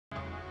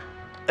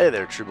Hey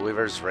there, true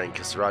believers. Rain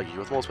Kisaragi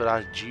with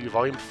Multiple.G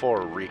Volume 4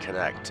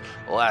 Reconnect.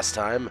 Last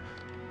time,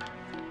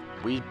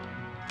 we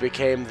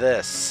became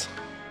this.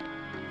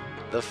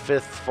 The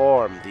fifth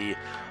form, the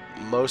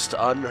most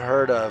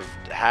unheard of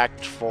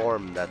hacked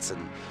form that's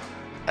an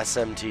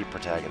SMT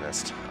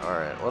protagonist.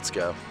 Alright, let's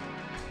go.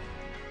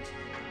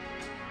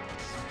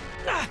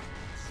 Ah!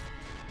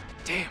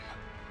 Damn,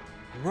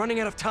 I'm running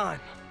out of time.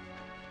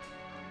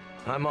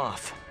 I'm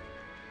off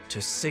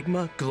to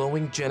Sigma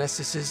Glowing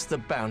Genesis's The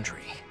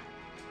Boundary.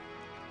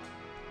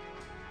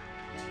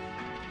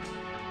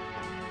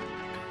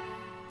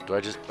 Do I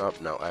just... Oh,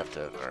 no, I have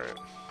to... Alright.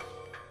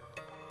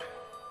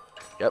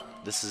 Yep,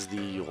 this is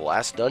the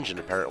last dungeon,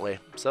 apparently.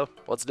 So,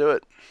 let's do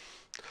it.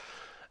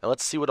 And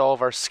let's see what all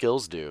of our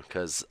skills do,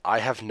 because I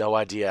have no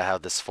idea how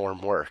this form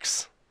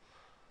works.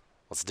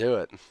 Let's do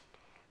it.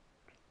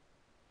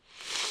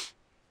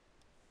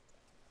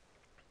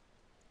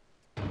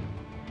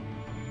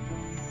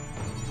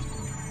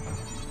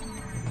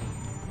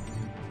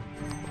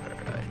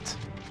 Alright.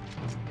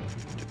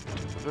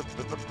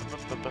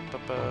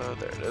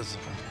 There it is.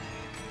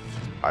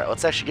 Alright,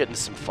 let's actually get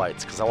into some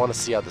fights, because I want to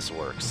see how this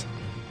works.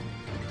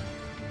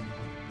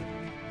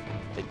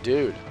 Hey,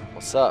 dude.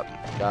 What's up?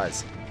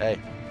 Guys. Hey.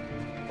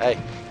 Hey.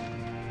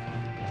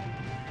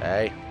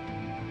 Hey.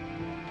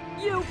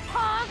 You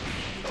punk!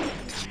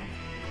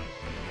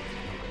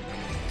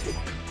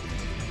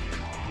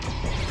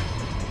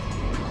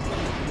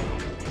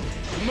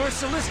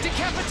 Merciless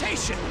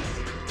decapitation!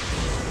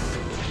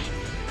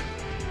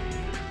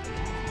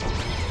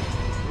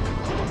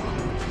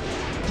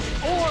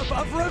 Orb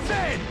of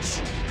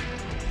revenge!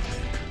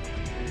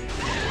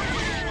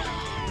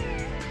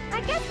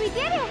 I guess we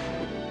did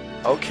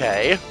it!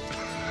 Okay.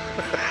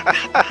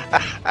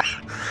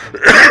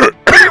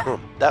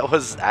 That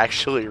was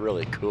actually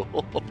really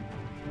cool.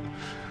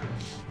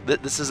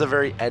 This is a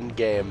very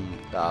endgame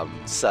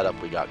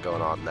setup we got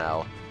going on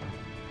now.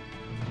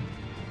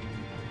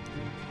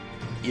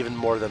 Even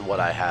more than what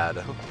I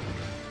had.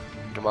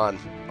 Come on.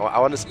 I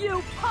want to.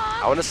 You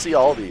punk! I want to see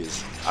all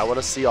these. I want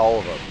to see all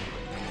of them.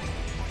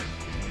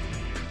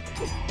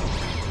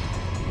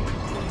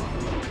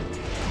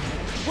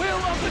 Will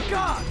of the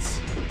gods!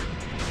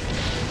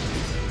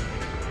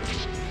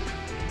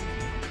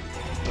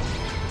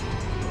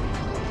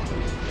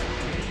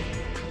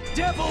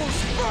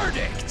 Devil's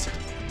verdict!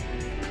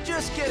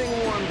 Just getting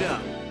warmed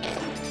up.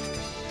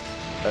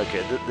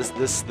 Okay,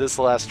 this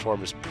last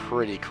form is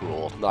pretty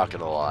cool. Not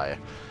gonna lie,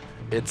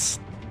 it's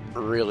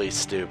really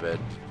stupid.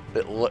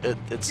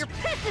 It's You're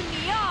pissing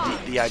me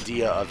off! the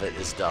idea of it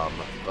is dumb,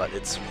 but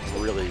it's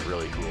really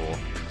cool.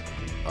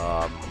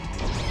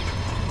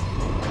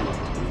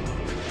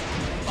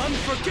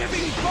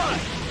 Unforgiving bud!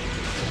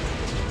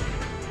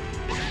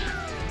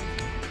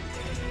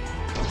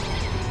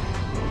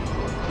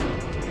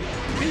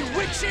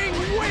 Bewitching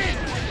wind!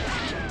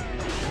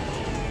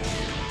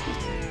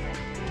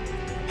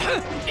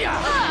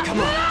 Come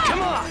on,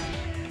 come on!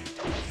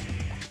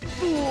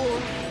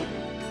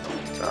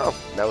 Oh,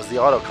 that was the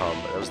auto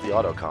combo. That was the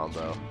auto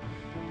combo.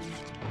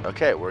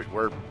 Okay,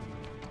 we're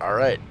all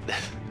right.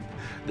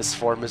 This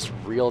form is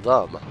real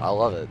dumb. I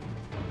love it.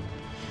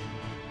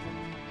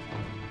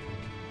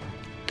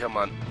 Come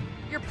on.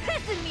 You're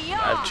pissing me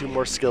off! I have 2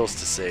 more skills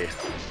to see.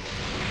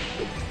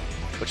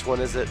 Which one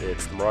is it?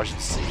 It's the Mirage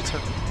Seat.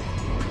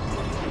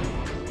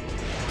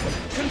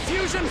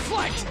 Confusion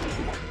flight!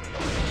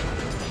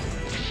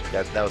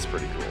 That was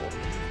pretty cool.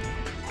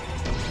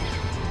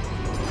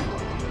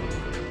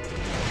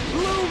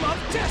 Bloom of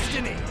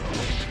destiny!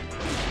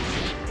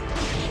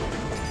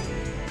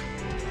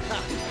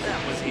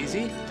 That was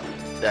easy.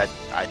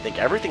 I think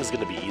everything's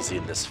going to be easy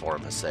in this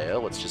form,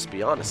 Haseo. Let's just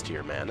be honest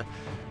here, man.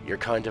 You're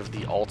kind of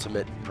the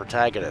ultimate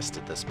protagonist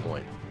at this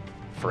point,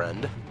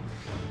 friend.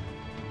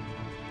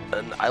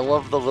 And I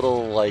love the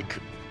little, like,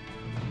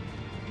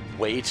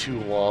 way too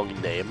long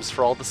names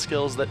for all the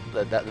skills that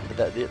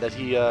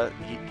he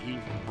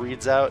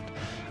reads out.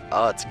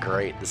 Oh, it's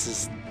great. This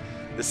is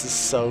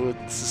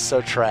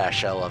so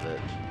trash. I love it.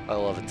 I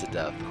love it to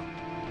death.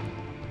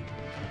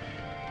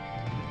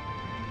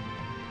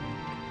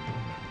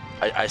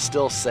 I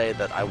still say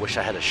that I wish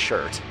I had a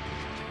shirt,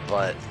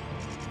 but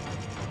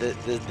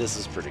this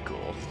is pretty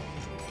cool.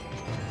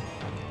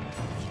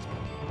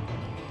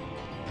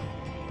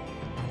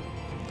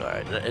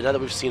 Alright, now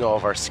that we've seen all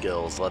of our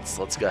skills, let's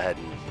go ahead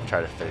and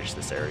try to finish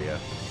this area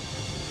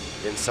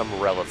in some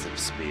relative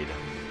speed.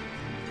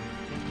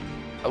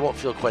 I won't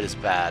feel quite as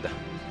bad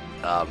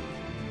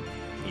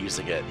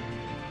using it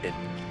in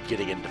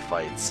getting into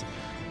fights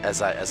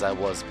as I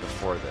was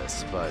before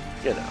this, but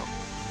you know.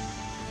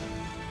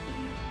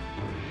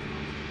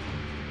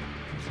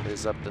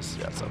 Is up this?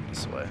 Yeah, it's up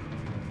this way.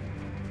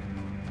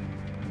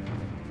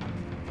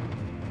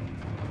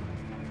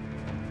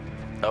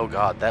 Oh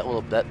god, that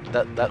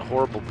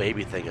horrible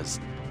baby thing is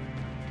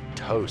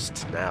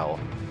toast now.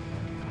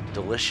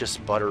 Delicious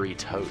buttery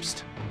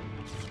toast.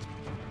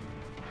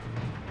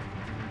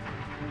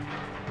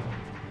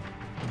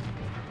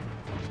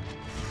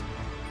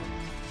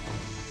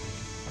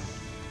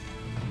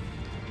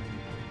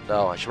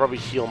 No, I should probably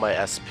heal my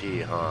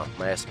SP, huh?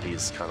 My SP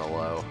is kind of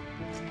low.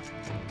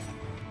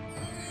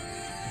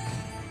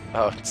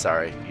 Oh,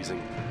 sorry.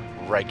 Using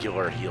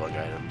regular healing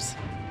items.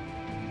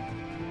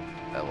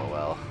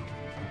 LOL.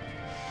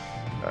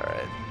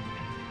 Alright.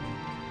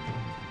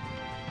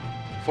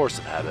 Force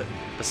of habit.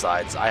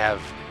 Besides, I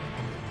have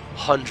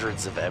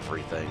hundreds of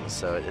everything,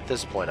 so at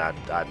this point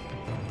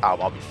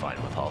I'll be fine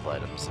with health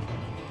items.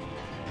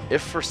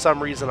 If for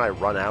some reason I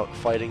run out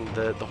fighting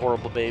the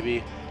horrible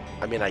baby,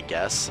 I mean, I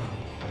guess.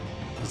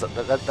 'Cause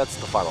that's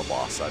the final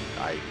boss,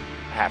 I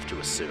have to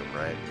assume,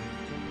 right?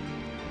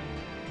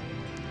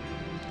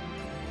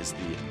 Is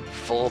the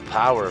full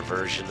power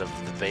version of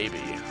the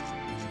baby.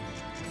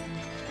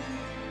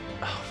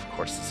 Oh, of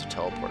course it's a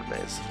teleport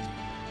maze.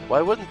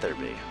 Why wouldn't there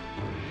be?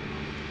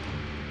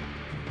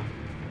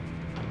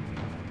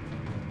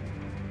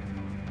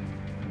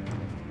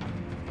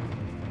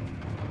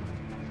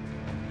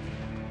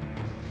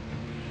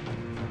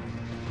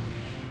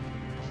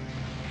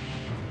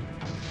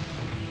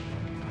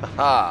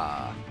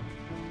 Haha!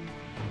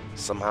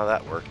 Somehow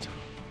that worked.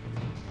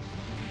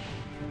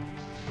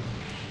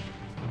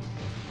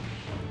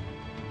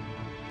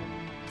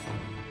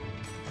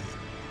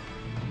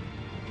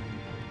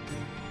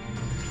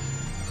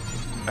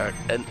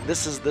 And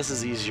this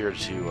is easier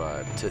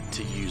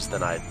to use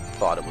than I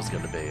thought it was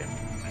going to be.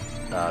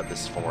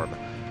 This form,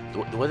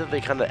 the way that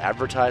they kind of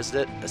advertised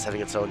it as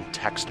having its own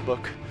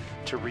textbook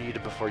to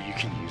read before you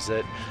can use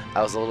it,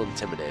 I was a little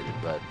intimidated.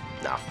 But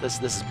no,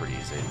 this is pretty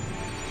easy.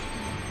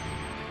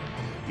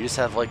 You just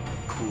have like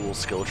cool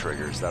skill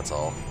triggers. That's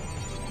all.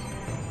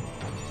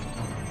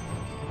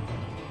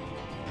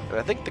 And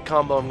I think the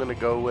combo I'm going to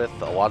go with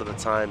a lot of the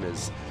time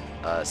is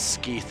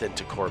Skeeth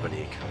into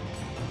Corbinique.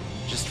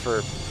 Just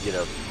for, you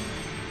know,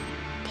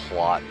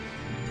 plot.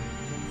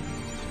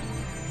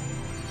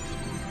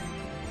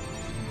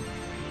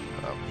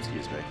 Oh,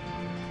 excuse me.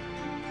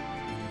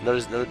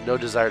 No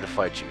desire to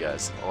fight you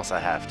guys, unless I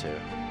have to.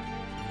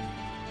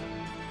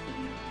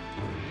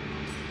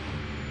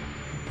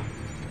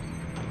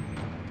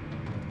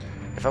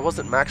 If I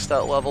wasn't maxed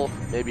out level,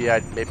 maybe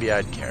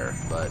I'd care,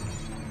 but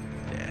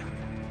yeah.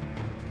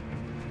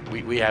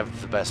 We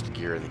have the best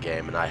gear in the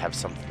game, and I have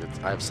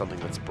something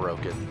that's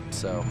broken,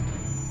 so.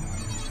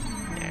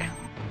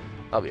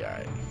 I'll be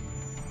alright.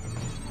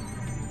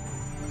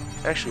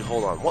 Actually,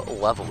 hold on. What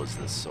level is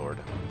this sword?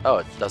 Oh,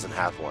 it doesn't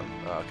have one.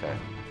 Oh, okay.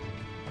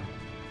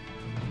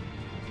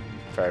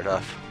 Fair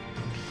enough.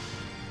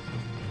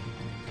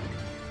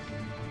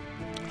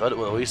 I thought it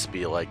would at least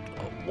be like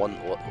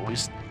at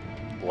least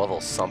level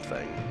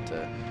something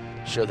to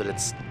show that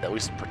it's at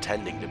least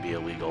pretending to be a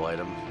legal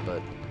item,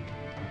 but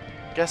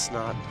guess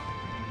not.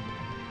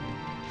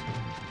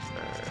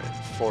 Alright,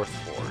 4th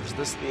floor. Is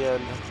this the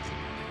end?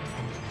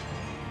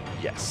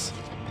 Yes.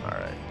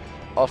 Alright.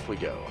 Off we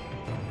go.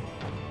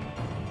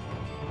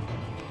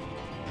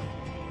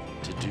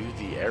 To do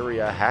the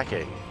area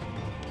hacking.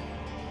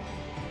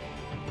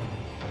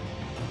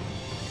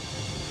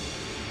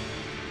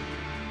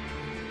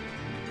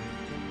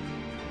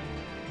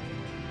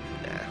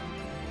 Nah.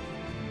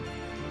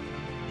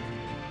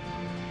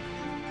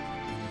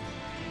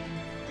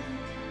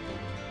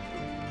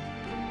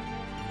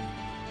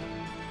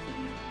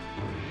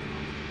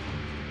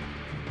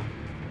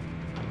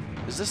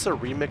 Is this a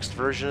remixed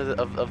version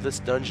of this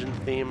dungeon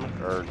theme,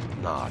 or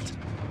not?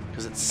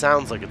 Because it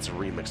sounds like it's a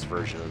remixed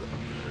version of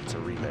it's a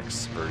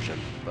remix version,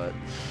 but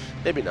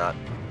maybe not.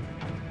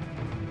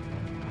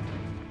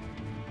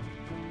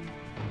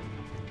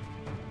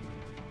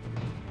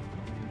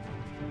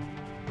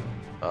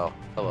 Oh,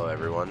 hello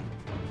everyone.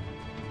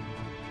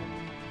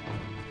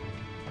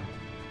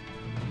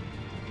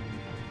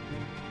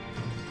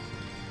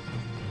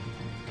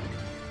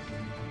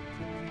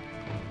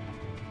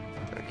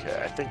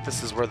 Okay, I think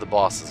this is where the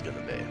boss is gonna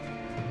be.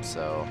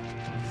 So.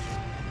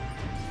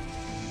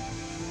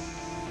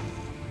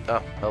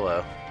 Oh,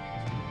 hello.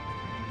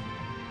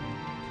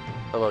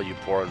 Hello, you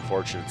poor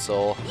unfortunate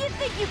soul. You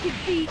think you can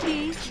beat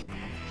me?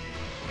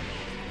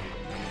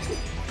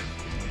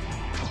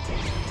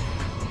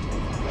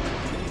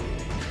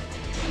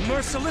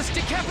 Merciless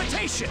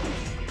decapitation!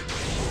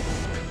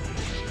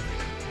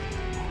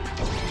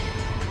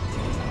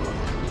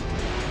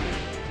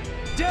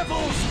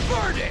 Devil's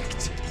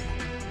verdict!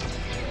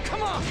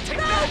 Come on, take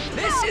that!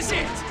 This is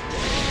it!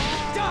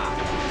 Die!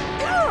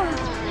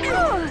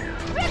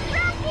 Rip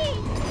Rocky!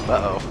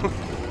 Uh-oh.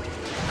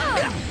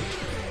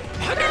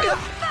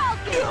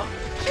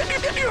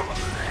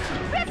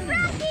 Rip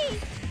Rocky!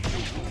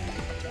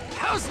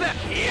 How's that?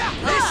 Yeah,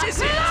 this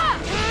is it!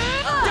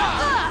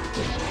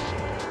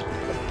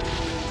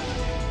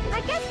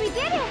 I guess we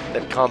did it!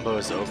 That combo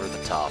is over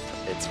the top.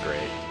 It's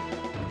great.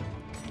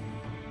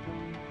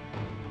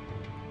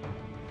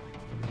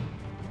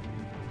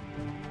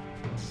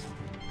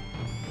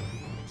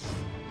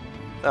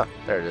 Oh,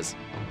 there it is.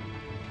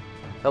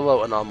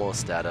 Hello,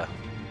 anomalous data.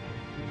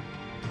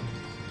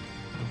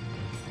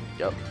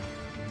 Yep.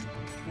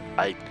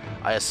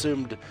 I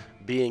assumed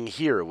being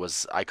here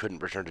was I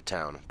couldn't return to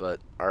town, but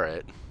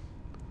alright.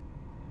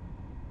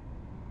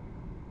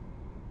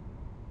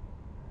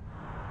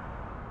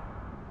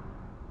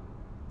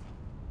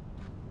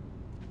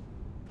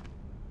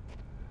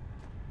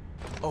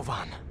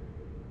 Ovan.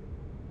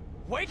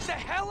 Wake the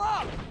hell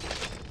up!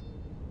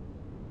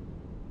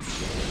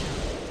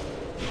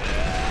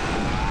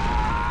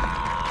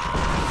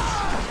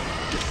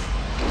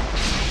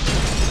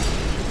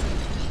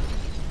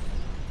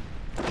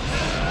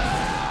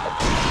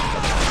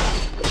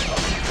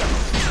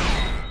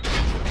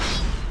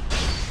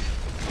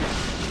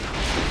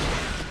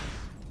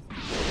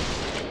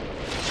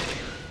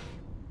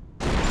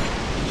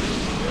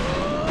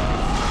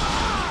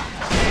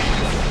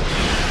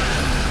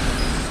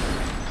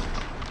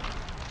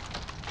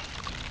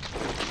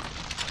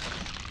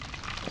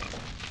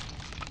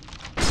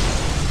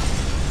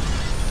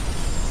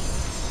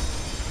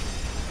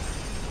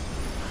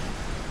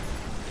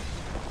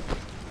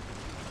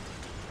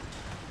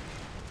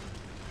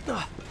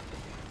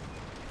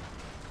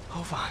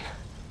 Ovan.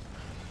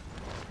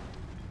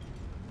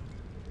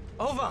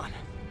 Ovan!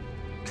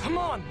 Come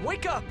on,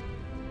 wake up!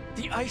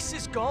 The ice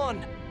is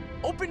gone!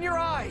 Open your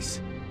eyes!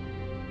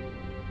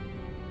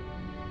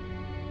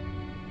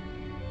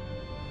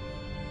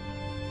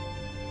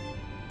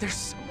 There's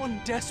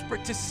someone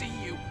desperate to see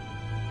you.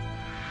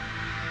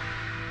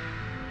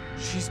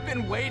 She's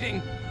been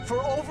waiting for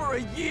over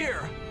a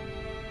year.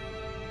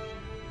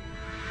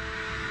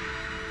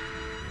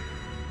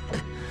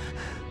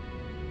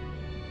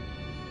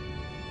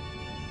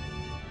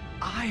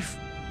 I've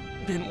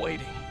been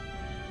waiting.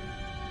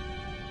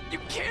 You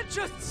can't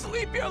just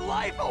sleep your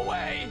life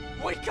away!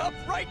 Wake up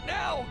right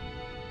now!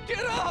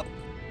 Get up!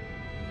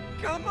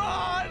 Come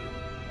on!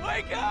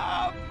 Wake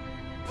up!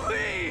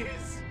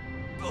 Please!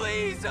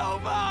 Please,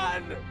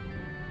 Ovan!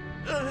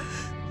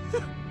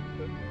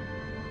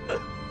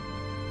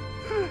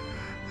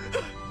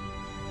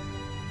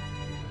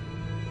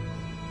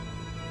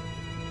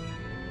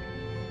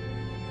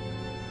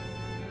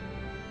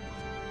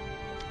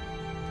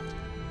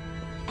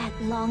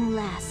 At long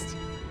last,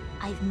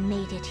 I've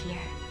made it here.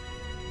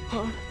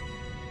 Huh?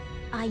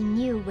 I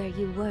knew where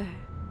you were.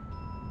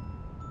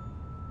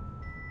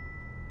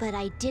 But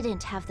I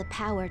didn't have the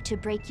power to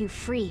break you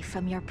free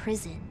from your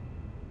prison.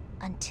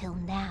 Until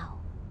now.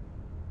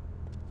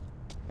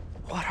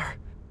 What are...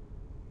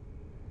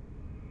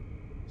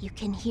 You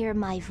can hear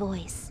my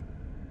voice.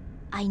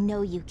 I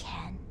know you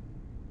can.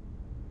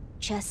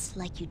 Just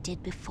like you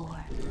did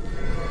before.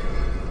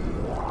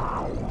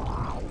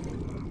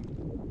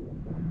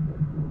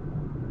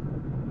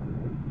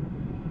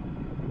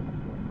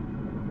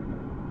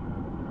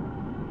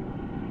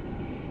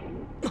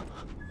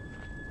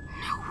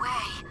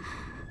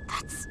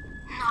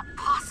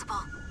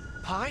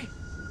 Pi?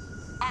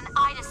 An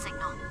Ida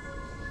signal.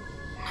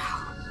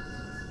 No.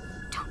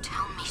 Don't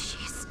tell me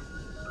she's...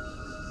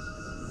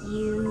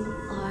 You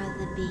are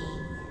the bee.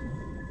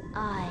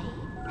 I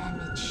am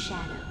its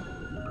shadow.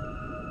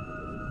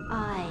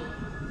 I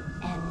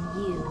am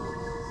you.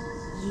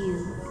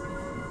 You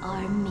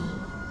are me.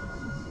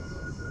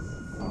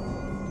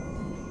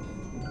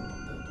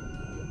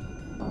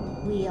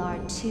 We are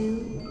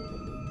two,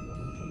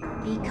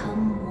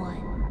 become one.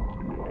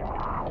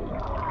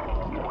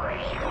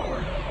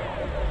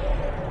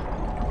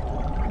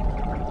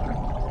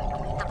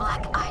 The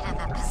Black Ida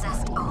that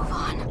possessed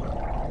Ovan.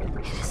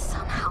 It has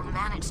somehow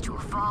managed to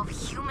evolve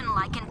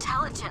human-like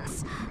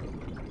intelligence.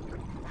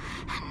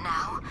 And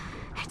now,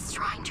 it's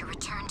trying to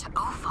return to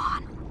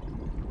Ovan.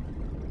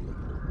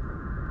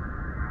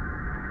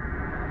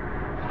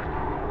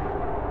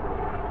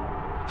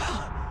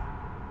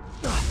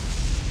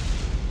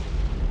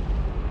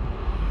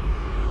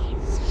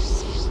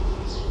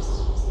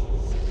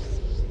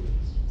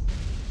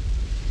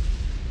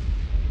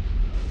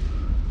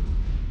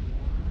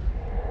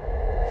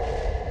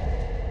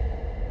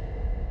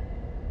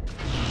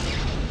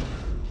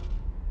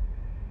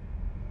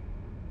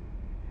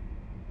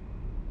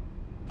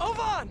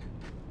 Ovan!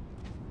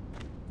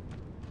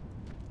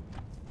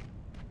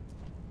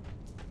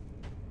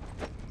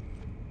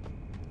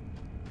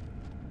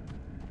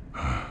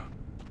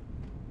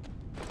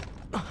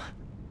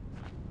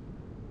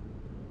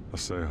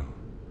 Aseo.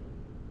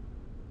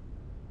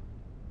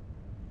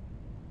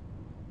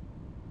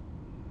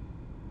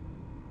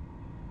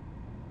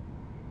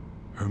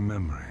 Her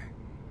memory.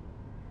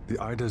 The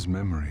Ida's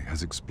memory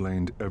has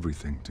explained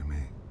everything to me.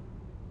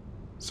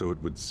 So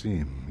it would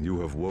seem you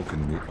have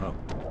woken me up.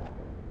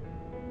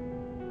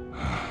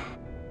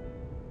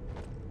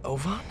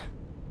 Ovan?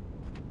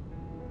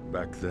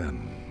 Back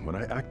then, when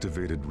I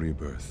activated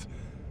Rebirth,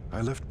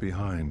 I left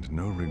behind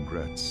no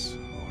regrets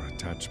or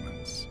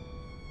attachments.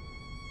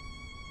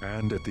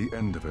 And at the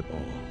end of it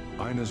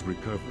all, Ina's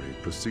recovery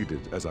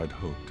proceeded as I'd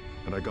hoped,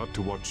 and I got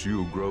to watch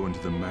you grow into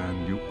the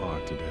man you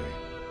are today.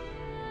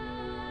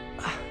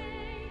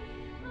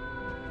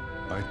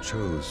 I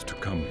chose to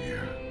come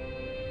here.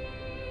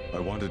 I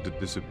wanted to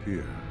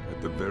disappear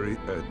at the very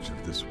edge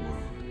of this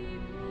world.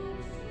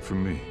 For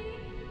me,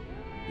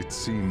 it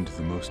seemed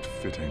the most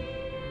fitting.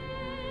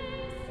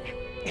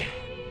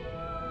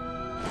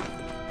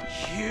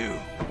 You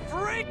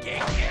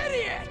freaking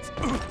idiot!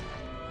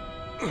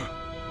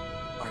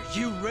 Are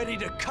you ready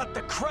to cut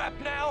the crap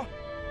now?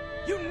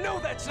 You know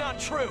that's not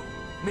true!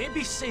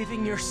 Maybe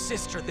saving your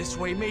sister this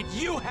way made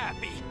you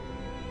happy.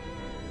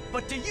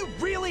 But do you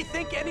really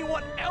think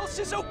anyone else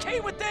is okay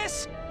with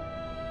this?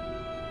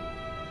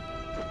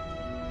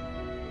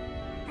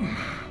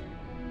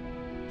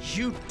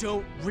 You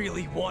don't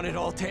really want it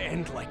all to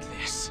end like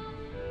this.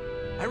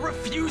 I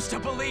refuse to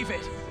believe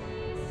it.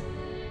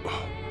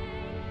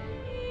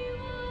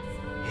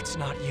 It's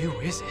not you,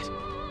 is it?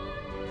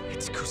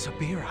 It's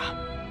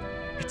Kusabira.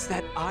 It's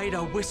that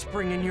Ida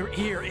whispering in your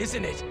ear,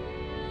 isn't it?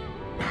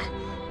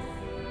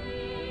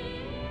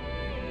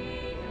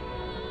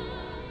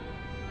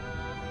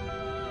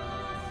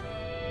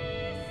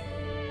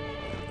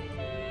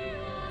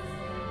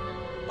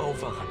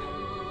 Ovan,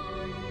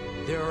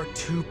 there are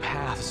two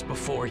paths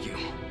before you.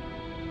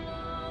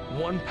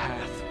 One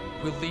path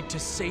will lead to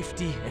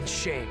safety and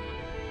shame.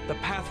 The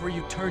path where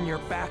you turn your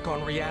back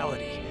on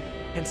reality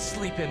and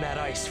sleep in that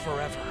ice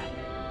forever.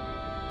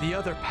 The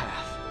other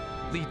path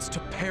leads to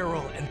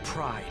peril and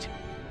pride.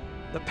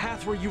 The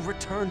path where you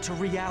return to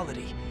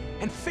reality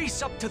and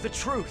face up to the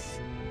truth.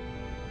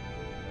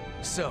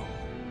 So,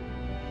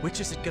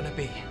 which is it gonna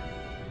be?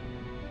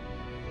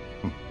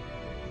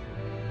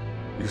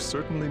 You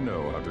certainly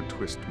know how to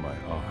twist my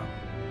arm.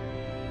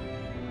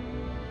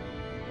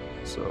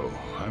 So,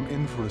 I'm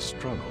in for a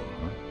struggle,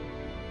 huh?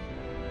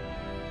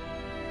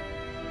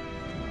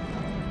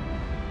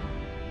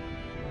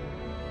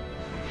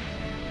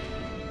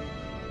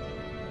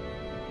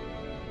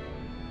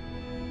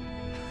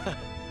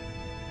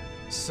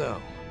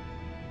 So,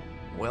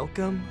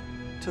 welcome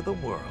to the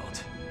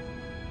world.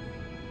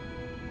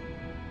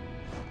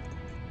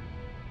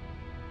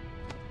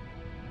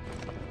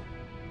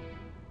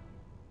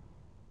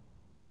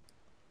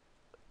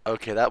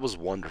 Okay, that was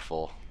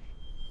wonderful.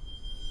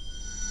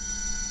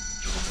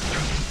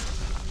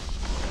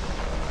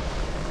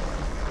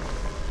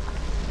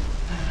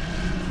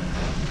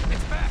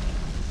 It's back!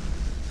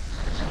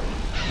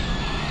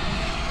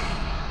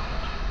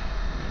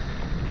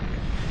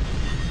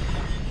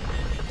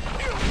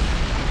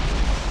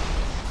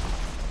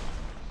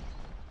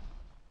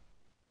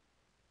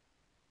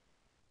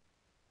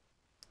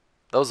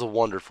 That was a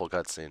wonderful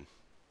cutscene.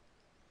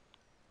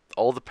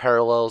 All the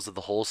parallels of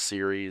the whole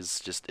series,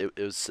 just it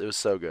was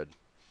so good.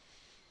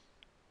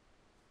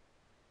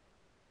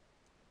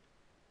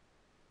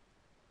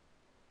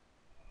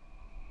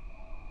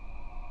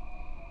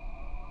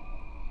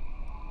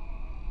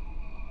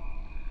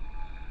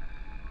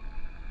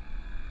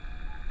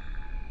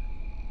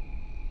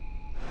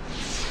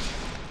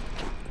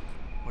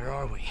 Where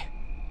are we?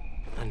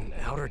 An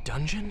outer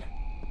dungeon?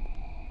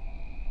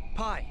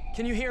 Pi,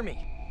 can you hear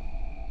me?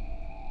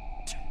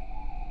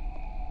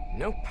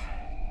 Nope,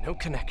 no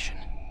connection.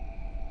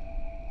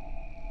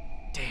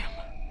 Damn.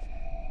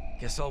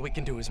 Guess all we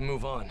can do is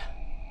move on.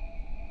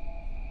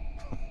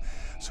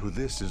 So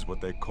this is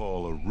what they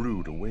call a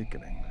rude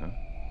awakening, huh?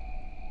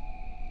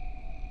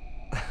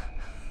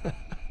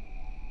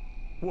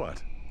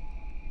 What?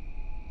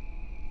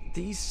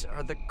 These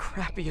are the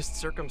crappiest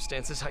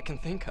circumstances I can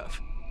think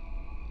of.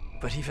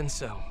 But even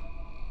so,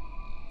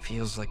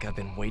 feels like I've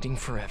been waiting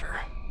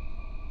forever.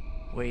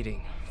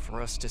 Waiting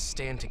for us to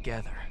stand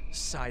together,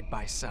 side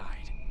by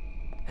side.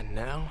 And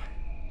now,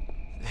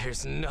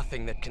 there's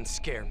nothing that can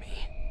scare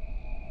me.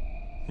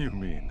 You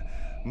mean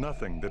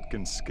nothing that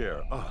can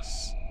scare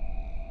us?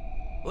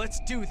 Let's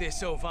do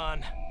this,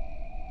 Ovan.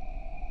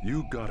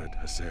 You got it,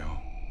 Haseo.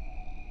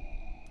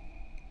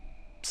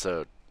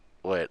 So,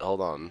 wait,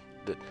 hold on.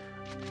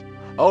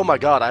 Oh my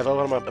god, I have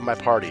Ovan in my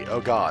party.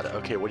 Oh god.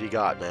 Okay, what do you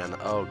got, man?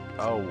 Oh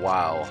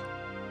wow.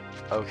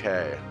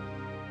 Okay.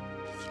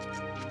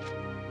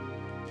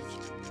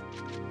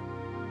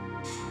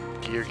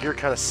 Your gear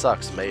kind of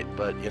sucks, mate,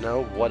 but, you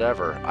know,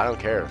 whatever. I don't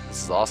care.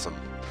 This is awesome.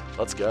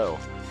 Let's go.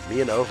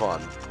 Me and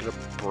Ovan, gonna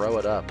bro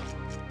it up.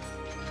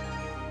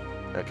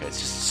 Okay, it's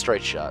just a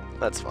straight shot.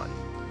 That's fine.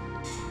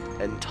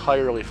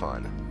 Entirely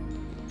fine.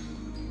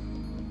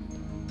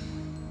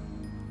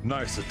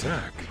 Nice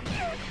attack.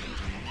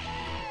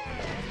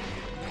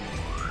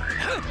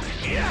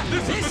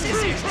 This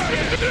is it!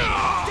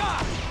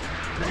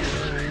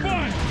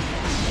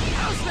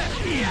 How's that?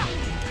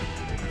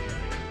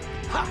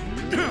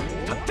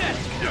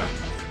 Pathetic!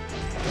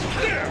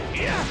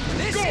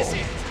 This is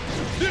it!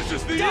 This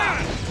is the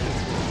end!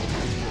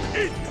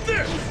 Eat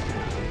this!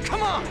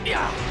 Come on!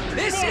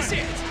 This is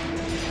it!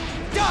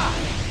 Die!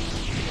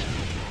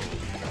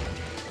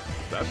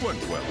 That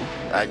went well.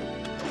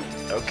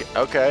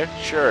 Okay,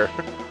 sure.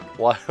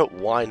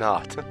 Why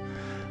not?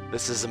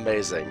 This is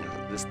amazing.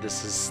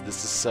 This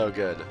is so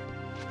good.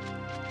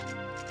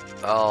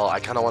 Oh, I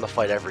kind of want to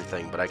fight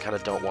everything, but I kind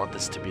of don't want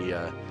this to be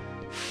a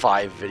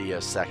 5-video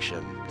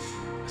section,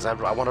 because I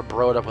want to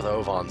bro it up with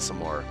Ovan some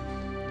more.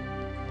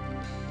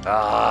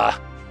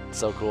 Ah,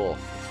 so cool.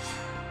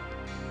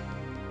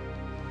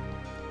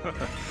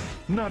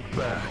 Not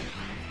bad.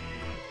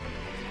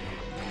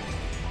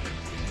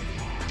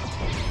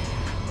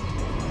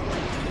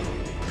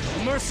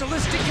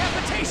 Merciless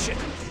decapitation!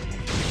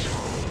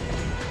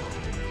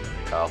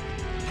 Oh,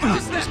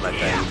 lose my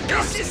thing.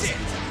 This is it!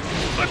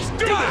 Let's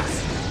do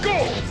this!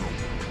 Go!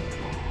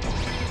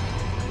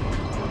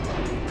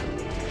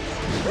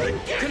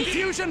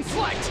 Confusion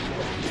flight!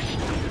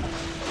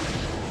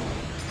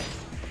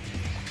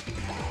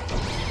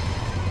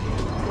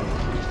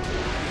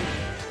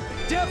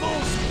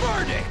 Devil's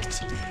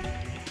verdict!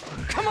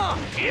 Come on!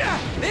 Yeah!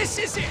 This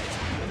is it!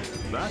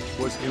 That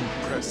was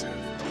impressive.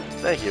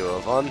 Thank you,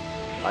 Ovan.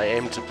 I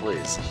aim to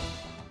please.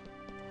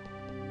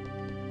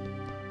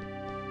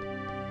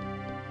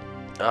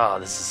 Ah,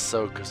 this is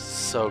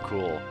so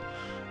cool.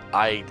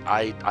 I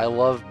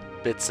love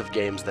bits of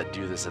games that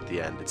do this at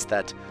the end.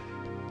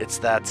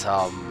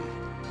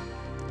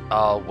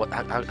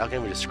 How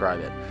can we describe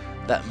it?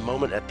 That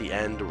moment at the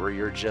end where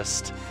you're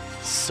just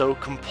so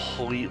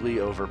completely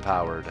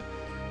overpowered.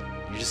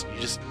 You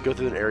just go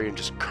through an area and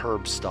just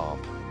curb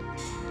stomp.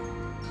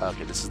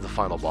 Okay, this is the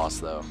final boss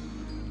though.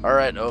 All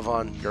right,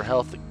 Ovan, your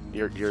health,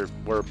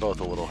 we're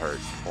both a little hurt.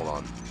 Hold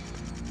on,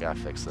 gotta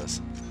fix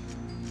this.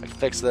 I can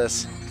fix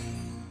this.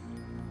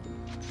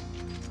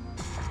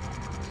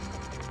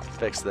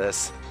 Fix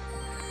this.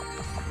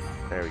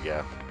 There we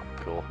go.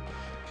 Cool.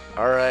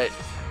 All right.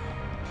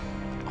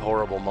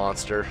 Horrible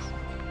monster.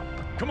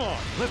 Come on,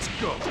 let's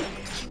go.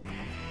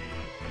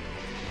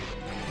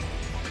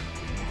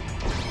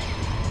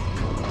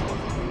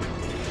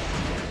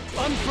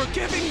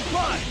 Unforgiving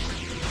bud!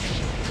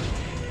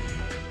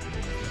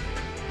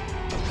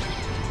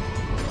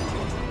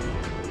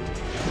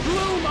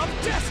 Bloom of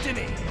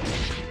destiny!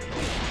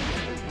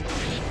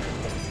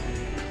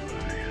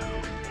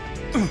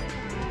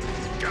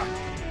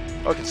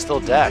 Oh, I can still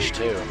dash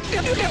too.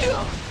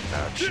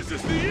 Ouch. This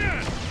is the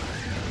end.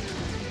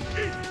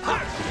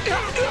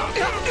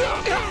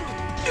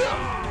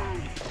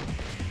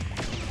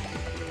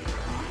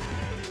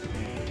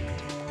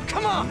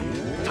 Come on!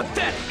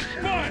 Pathetic!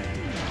 Fine.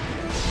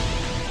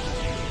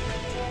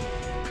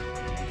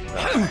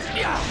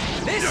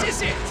 This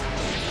is it!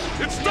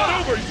 It's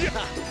not over yet.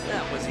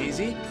 That was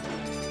easy.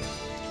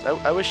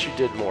 I wish you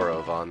did more,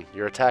 Ovan.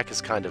 Your attack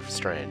is kind of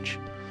strange.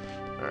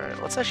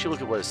 Alright, let's actually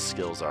look at what his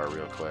skills are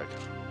real quick.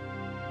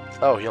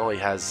 Oh, he only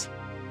has...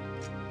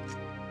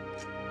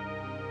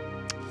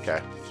 Okay.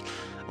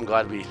 I'm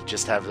glad we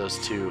just have those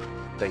two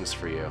things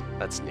for you.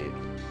 That's neat.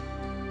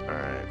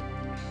 Alright.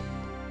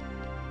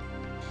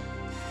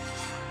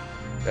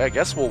 Yeah, I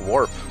guess we'll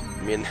warp.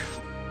 I mean...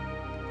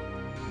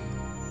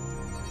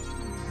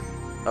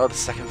 Oh, the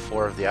second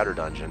floor of the outer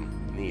dungeon.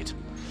 Neat.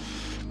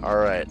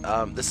 Alright,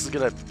 this is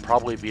gonna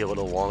probably be a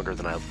little longer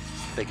than I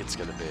think it's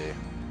gonna be.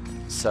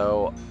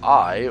 So,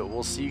 I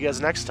will see you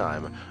guys next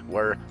time,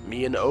 where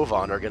me and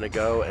Ovan are gonna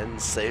go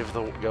and save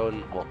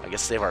well, I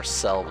guess save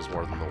ourselves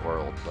more than the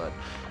world, but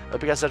I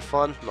hope you guys had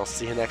fun, and I'll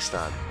see you next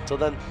time. Till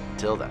then,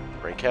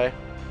 Reconnection.